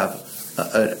to have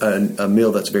a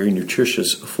meal that's very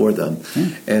nutritious for them.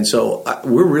 And so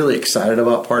we're really excited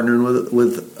about partnering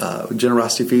with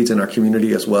Generosity Feeds in our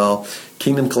community as well.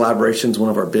 Kingdom collaboration is one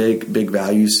of our big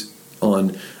values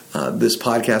on this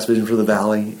podcast, Vision for the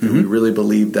Valley. And we really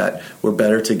believe that we're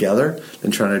better together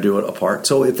than trying to do it apart.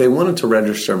 So if they wanted to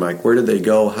register, Mike, where do they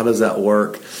go? How does that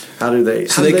work? How do they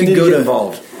get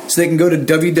involved? So they can go to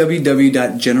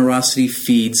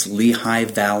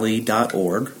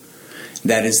www.generosityfeedslehighvalley.org.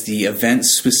 That is the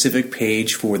event-specific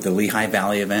page for the Lehigh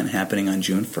Valley event happening on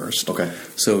June 1st. Okay.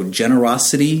 So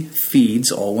Generosity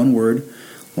Feeds, all one word,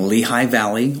 Lehigh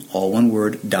Valley, all one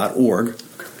word, .org.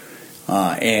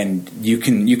 And you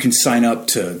can sign up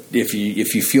to, if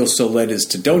you feel so led as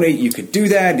to donate, you could do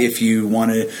that. If you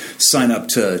want to sign up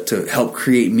to help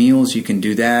create meals, you can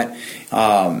do that.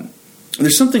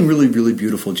 There's something really, really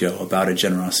beautiful, Joe, about a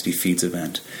Generosity Feeds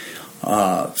event.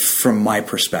 From my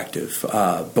perspective,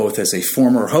 both as a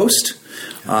former host,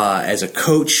 as a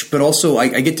coach, but also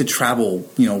I get to travel,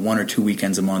 1 or 2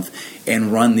 weekends a month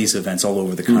and run these events all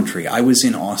over the country. I was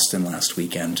in Austin last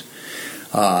weekend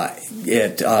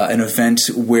at an event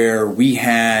where we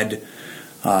had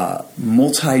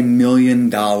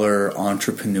multi-million-dollar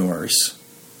entrepreneurs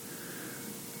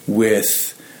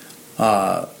with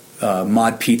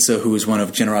Mod Pizza, who is one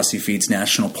of Generosity Feeds'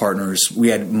 national partners. We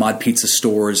had Mod Pizza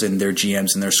stores and their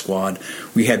GMs and their squad.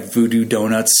 We had Voodoo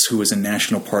Donuts, who was a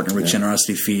national partner with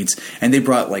Generosity Feeds. And they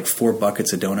brought like 4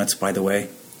 buckets of donuts, by the way.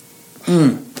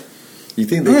 You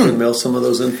think they could mail some of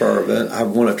those in for our event? I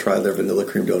want to try their vanilla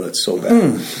cream donuts so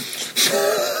bad.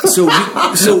 So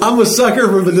I'm a sucker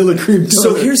for vanilla cream donuts.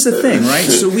 So here's the thing, right?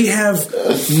 So we have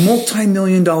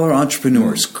multi-million-dollar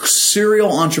entrepreneurs,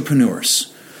 serial entrepreneurs,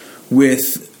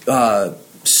 with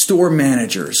store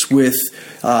managers, with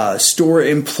store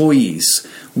employees,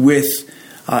 with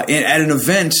at an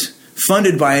event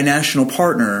funded by a national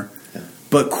partner,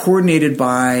 but coordinated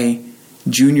by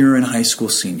junior and high school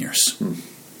seniors.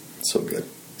 So good.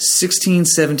 16,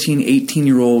 17,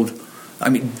 18-year-old. I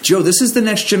mean, Joe, this is the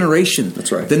next generation.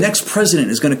 That's right. The next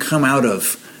president is going to come out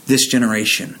of this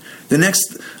generation. The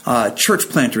next church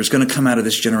planter is going to come out of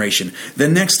this generation. The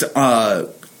next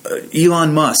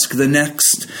Elon Musk. The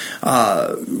next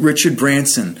Richard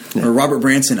Branson or Robert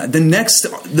Branson.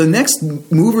 The next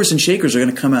movers and shakers are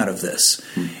going to come out of this.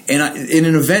 And in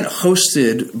an event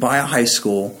hosted by a high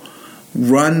school,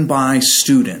 run by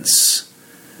students,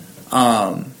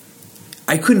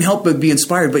 I couldn't help but be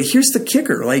inspired. But here's the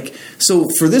kicker. So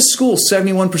for this school,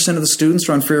 71% of the students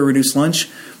are on free or reduced lunch.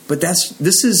 But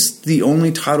this is the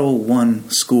only Title I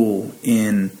school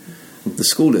in the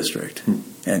school district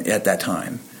at that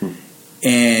time.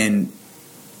 And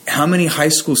how many high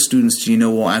school students do you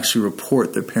know will actually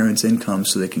report their parents' income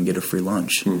so they can get a free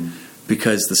lunch?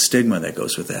 Because the stigma that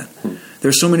goes with that.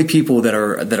 There's so many people that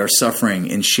are suffering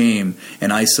in shame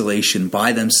and isolation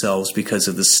by themselves because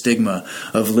of the stigma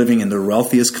of living in the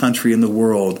wealthiest country in the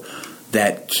world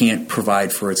that can't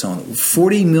provide for its own.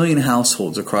 40 million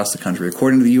households across the country,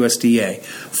 according to the USDA,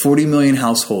 40 million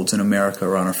households in America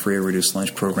are on a free or reduced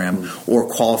lunch program or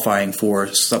qualifying for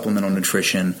supplemental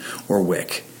nutrition or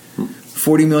WIC.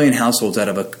 40 million households out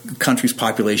of a country's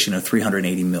population of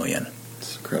 380 million.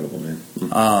 It's incredible, man.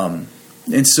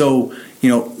 And so,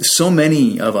 so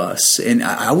many of us, and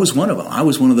I was one of them. I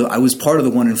was part of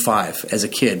the 1 in 5 as a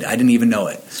kid. I didn't even know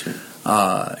it.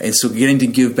 And so getting to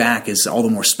give back is all the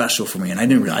more special for me. And I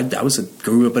didn't realize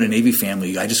grew up in a Navy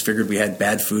family. I just figured we had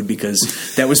bad food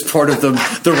because that was part of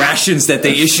the rations that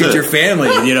they issued your family.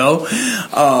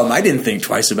 I didn't think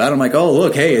twice about it. I'm like, oh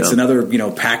look, hey, it's another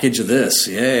package of this,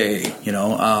 yay.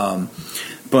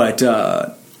 But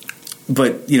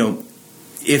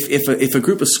if a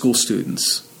group of school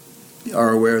students are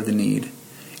aware of the need,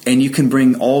 and you can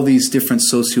bring all these different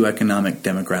socioeconomic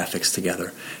demographics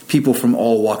together, people from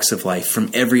all walks of life, from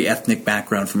every ethnic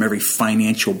background, from every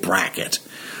financial bracket,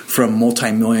 from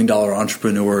multi-million-dollar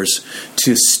entrepreneurs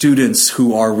to students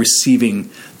who are receiving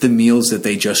the meals that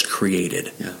they just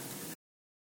created. Yeah.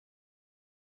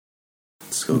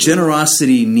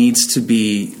 Generosity needs to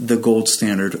be the gold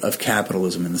standard of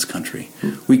capitalism in this country.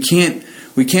 We can't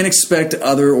expect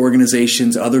other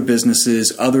organizations, other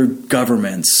businesses, other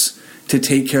governments to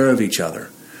take care of each other,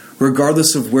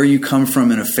 regardless of where you come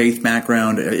from in a faith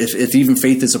background, if even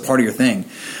faith is a part of your thing.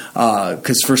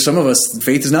 Because for some of us,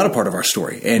 faith is not a part of our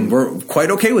story, and we're quite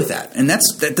okay with that. And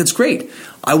that's great.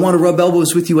 I want to rub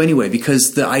elbows with you anyway,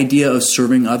 because the idea of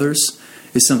serving others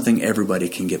is something everybody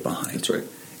can get behind. That's right.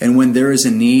 And when there is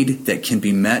a need that can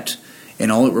be met,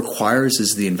 and all it requires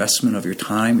is the investment of your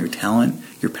time, your talent,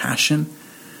 your passion,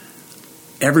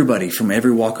 everybody from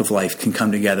every walk of life can come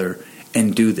together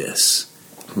and do this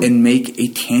and make a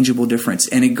tangible difference.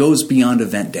 And it goes beyond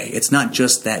event day. It's not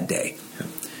just that day.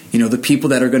 The people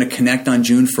that are going to connect on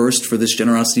June 1st for this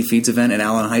Generosity Feeds event at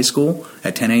Allen High School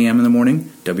at 10 a.m. in the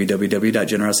morning,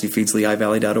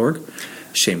 www.generosityfeedslehigh-valley.org.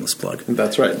 Shameless plug.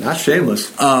 That's right. Not shameless.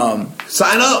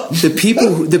 Sign up.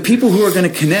 The people who are going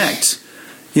to connect,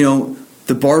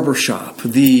 the barber shop,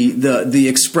 the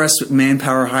express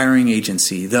manpower hiring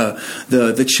agency,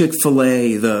 the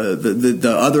Chick-fil-A,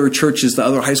 the other churches, the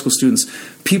other high school students,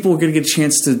 people are going to get a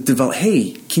chance to develop.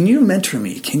 Hey, can you mentor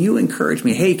me? Can you encourage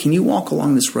me? Hey, can you walk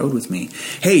along this road with me?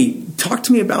 Hey, talk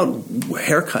to me about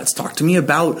haircuts. Talk to me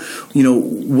about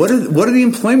what are the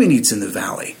employment needs in the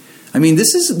valley. I mean,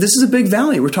 this is a big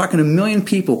valley. We're talking 1 million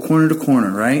people, corner to corner,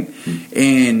 right?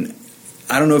 And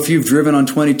I don't know if you've driven on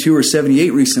 22 or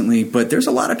 78 recently, but there's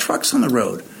a lot of trucks on the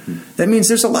road. That means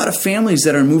there's a lot of families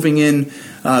that are moving in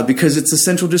because it's a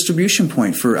central distribution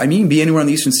point you can be anywhere on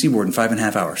the eastern seaboard in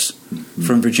 5.5 hours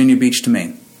from Virginia Beach to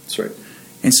Maine. That's right.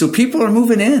 And so people are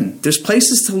moving in. There's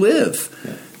places to live,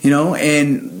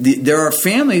 and there are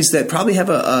families that probably have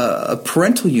a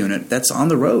parental unit that's on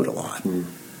the road a lot.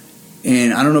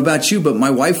 And I don't know about you, but my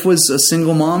wife was a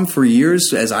single mom for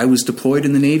years as I was deployed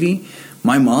in the Navy.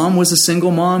 My mom was a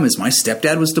single mom as my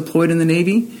stepdad was deployed in the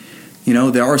Navy.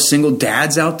 There are single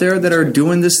dads out there that are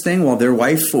doing this thing while their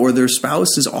wife or their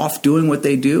spouse is off doing what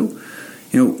they do.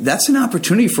 That's an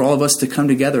opportunity for all of us to come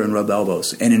together and rub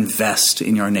elbows and invest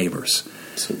in our neighbors.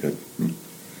 So good.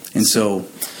 And so...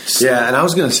 Yeah, and I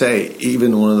was going to say,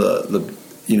 even one of the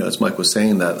as Mike was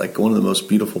saying that, one of the most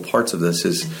beautiful parts of this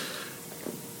is...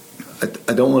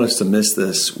 I don't want us to miss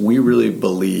this. We really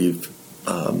believe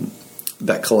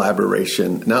that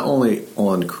collaboration, not only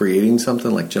on creating something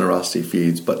like Generosity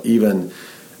Feeds, but even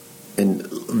in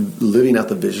living out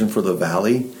the vision for the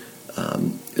Valley,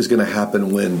 is going to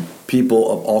happen when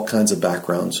people of all kinds of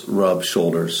backgrounds rub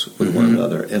shoulders with one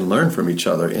another and learn from each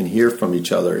other and hear from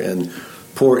each other and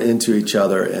pour into each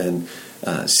other and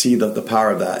see the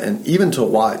power of that, and even to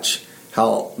watch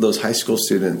how those high school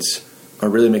students are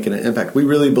really making an impact. We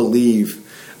really believe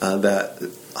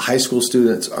that high school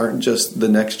students aren't just the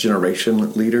next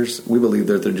generation leaders. We believe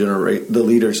they're the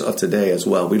leaders of today as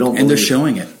well. And they're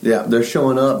showing it. Yeah, they're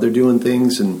showing up. They're doing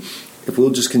things, and if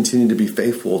we'll just continue to be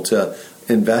faithful to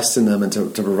invest in them and to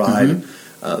provide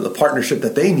the partnership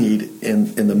that they need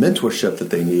and the mentorship that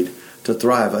they need to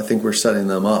thrive, I think we're setting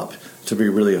them up to be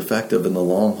really effective in the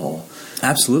long haul.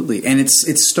 Absolutely, and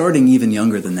it's starting even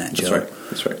younger than that, Joe.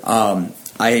 That's right.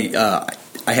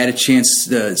 I had a chance.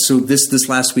 So this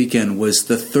last weekend was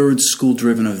the third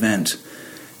school-driven event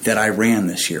that I ran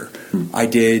this year. I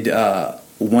did I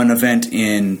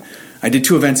did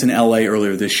two events in LA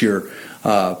earlier this year,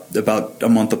 about a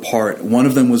month apart. One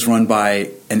of them was run by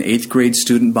an 8th grade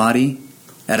student body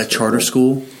at a charter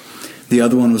school. The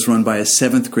other one was run by a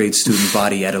 7th grade student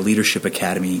body at a leadership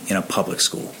academy in a public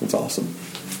school. That's awesome.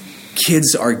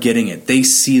 Kids are getting it. They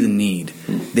see the need.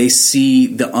 They see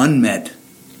the unmet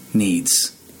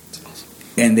needs. That's awesome.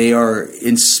 And they are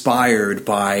inspired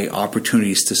by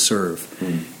opportunities to serve.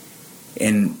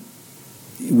 And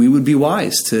we would be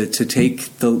wise to take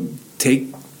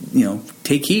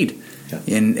heed. Yeah.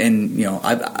 And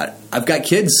I've got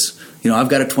kids. I've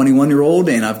got a 21-year-old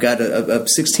and I've got a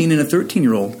 16 and a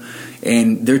 13-year-old,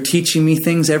 and they're teaching me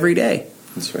things every day.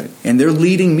 That's right. And they're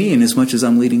leading me in as much as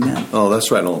I'm leading them. Oh,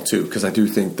 that's right on too, because I do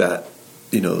think that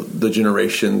the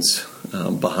generations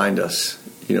behind us,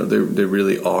 they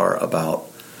really are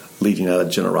about leading out of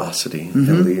generosity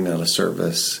and leading out of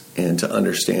service, and to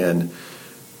understand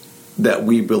that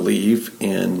we believe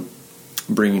in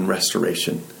bringing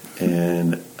restoration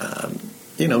and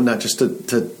not just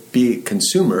to be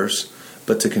consumers,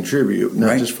 but to contribute,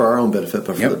 not just for our own benefit,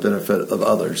 but for the benefit of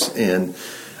others. And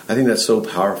I think that's so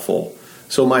powerful.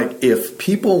 So, Mike, if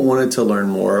people wanted to learn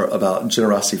more about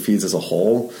Generosity Feeds as a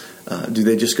whole, do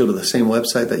they just go to the same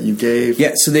website that you gave?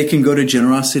 Yeah, so they can go to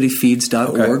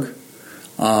generosityfeeds.org.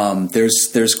 Okay.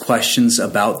 There's questions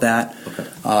about that. Okay.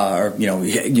 Or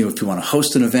if you want to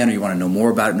host an event or you want to know more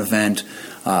about an event,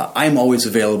 I'm always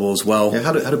available as well. Yeah,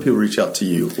 how do people reach out to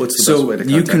you? What's the best way to contact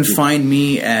you? You can find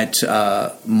me at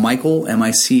Michael,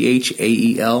 Michael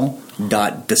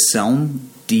 .deselm,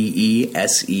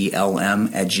 DESELM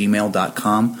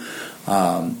 @gmail.com.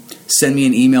 Send me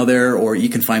an email there, or you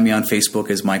can find me on Facebook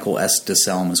as Michael S.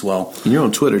 DeSelm as well. And you're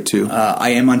on Twitter too.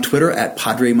 I am on Twitter at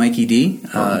Padre Mikey D.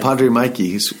 Padre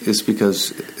Mikey is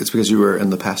because you were in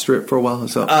the pastorate for a while.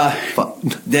 So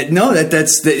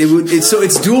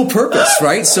it's dual purpose,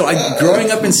 right? So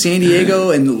growing up in San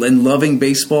Diego and loving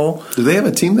baseball. Do they have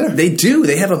a team there? They do.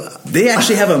 They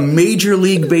actually have a major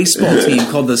league baseball team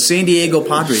called the San Diego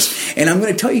Padres. And I'm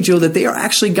going to tell you, Joe, that they are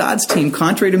actually God's team,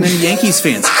 contrary to many Yankees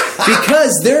fans,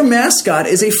 because their mascot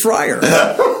is a friar.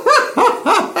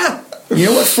 You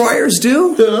know what friars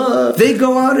do? They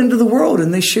go out into the world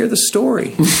and they share the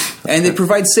story. And they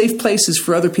provide safe places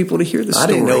for other people to hear the story. I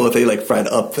didn't know if they fried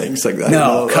up things like that.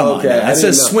 No, come on. That's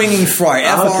a swinging friar.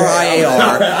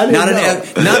 F-R-I-A-R. Not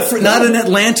an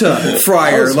Atlanta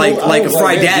friar like a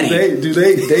fried daddy. Do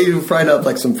they fried up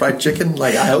like some fried chicken?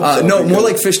 Like I hope so. No, more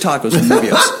like fish tacos from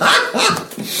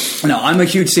Rubio's. No, I'm a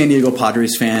huge San Diego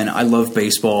Padres fan. I love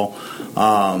baseball.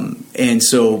 And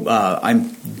so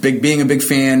I'm being a big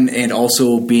fan, and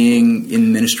also being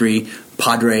in ministry,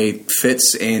 Padre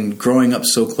fits, and growing up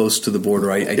so close to the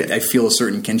border, I feel a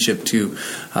certain kinship to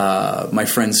my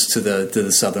friends to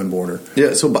the southern border.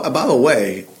 Yeah. So by the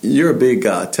way, you're a big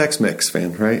Tex-Mex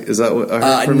fan, right? Is that what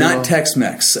I heard from not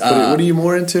Tex-Mex? What are you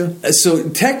more into? So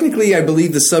technically, I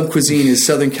believe the sub-cuisine is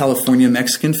Southern California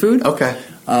Mexican food. Okay.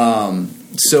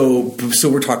 So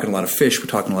we're talking a lot of fish. We're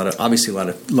talking a lot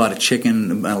of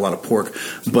chicken, and a lot of pork.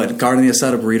 But carne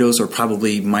asada burritos are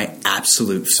probably my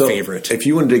absolute favorite. If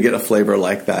you wanted to get a flavor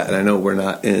like that, and I know we're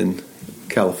not in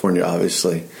California,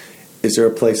 obviously, is there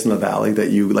a place in the valley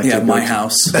that you like? Yeah, my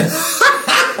house.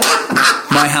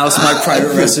 My house, my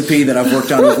private recipe that I've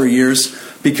worked on over years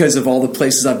because of all the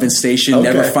places I've been stationed,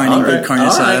 never finding good carne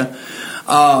asada.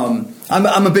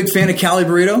 I'm a big fan of Cali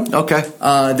Burrito. Okay.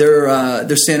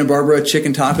 Their Santa Barbara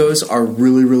chicken tacos are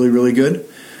really, really, really good.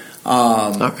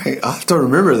 All right. I have to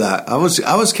remember that. I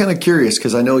was kind of curious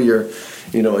because I know you're,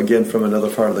 again from another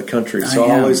part of the country. So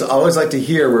I always like to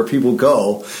hear where people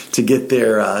go to get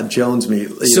their Jones meat.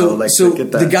 So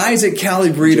the guys at Cali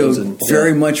Burrito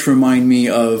very much remind me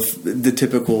of the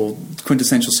typical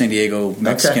quintessential San Diego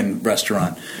Mexican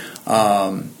restaurant.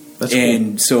 That's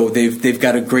cool. So they've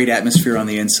got a great atmosphere on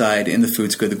the inside, and the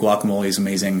food's good. The guacamole is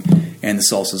amazing, and the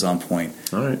salsa's on point.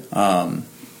 All right.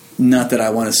 Not that I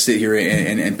want to sit here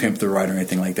and pimp the ride or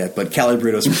anything like that, but Cali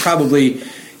Burritos are probably,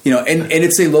 and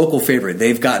it's a local favorite.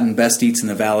 They've gotten Best Eats in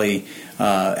the Valley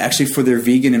actually for their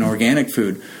vegan and organic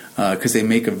food. Because they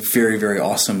make a very, very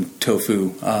awesome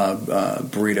tofu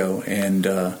burrito. And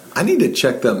I need to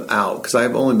check them out because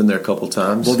I've only been there a couple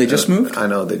times. Well, they just moved? I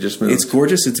know, they just moved. It's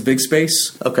gorgeous. It's a big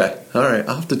space. Okay. All right.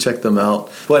 I'll have to check them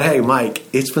out. But hey, Mike,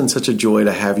 it's been such a joy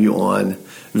to have you on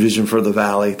Vision for the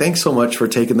Valley. Thanks so much for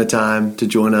taking the time to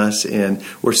join us. And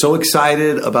we're so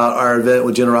excited about our event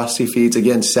with Generosity Feeds.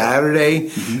 Again,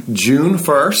 Saturday, June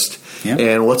 1st. Yep.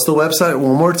 And what's the website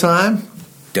one more time?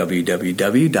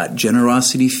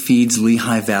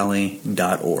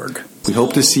 www.generositylehivevalley.org. We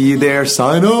hope to see you there.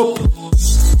 Sign up.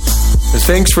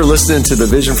 Thanks for listening to the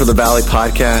Vision for the Valley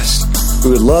podcast.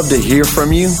 We would love to hear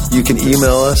from you. You can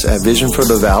email us at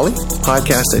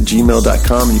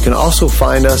visionforthevalleypodcast@gmail.com. You can also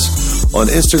find us on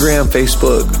Instagram,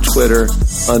 Facebook, Twitter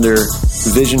under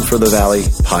Vision for the Valley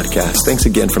podcast. Thanks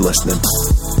again for listening.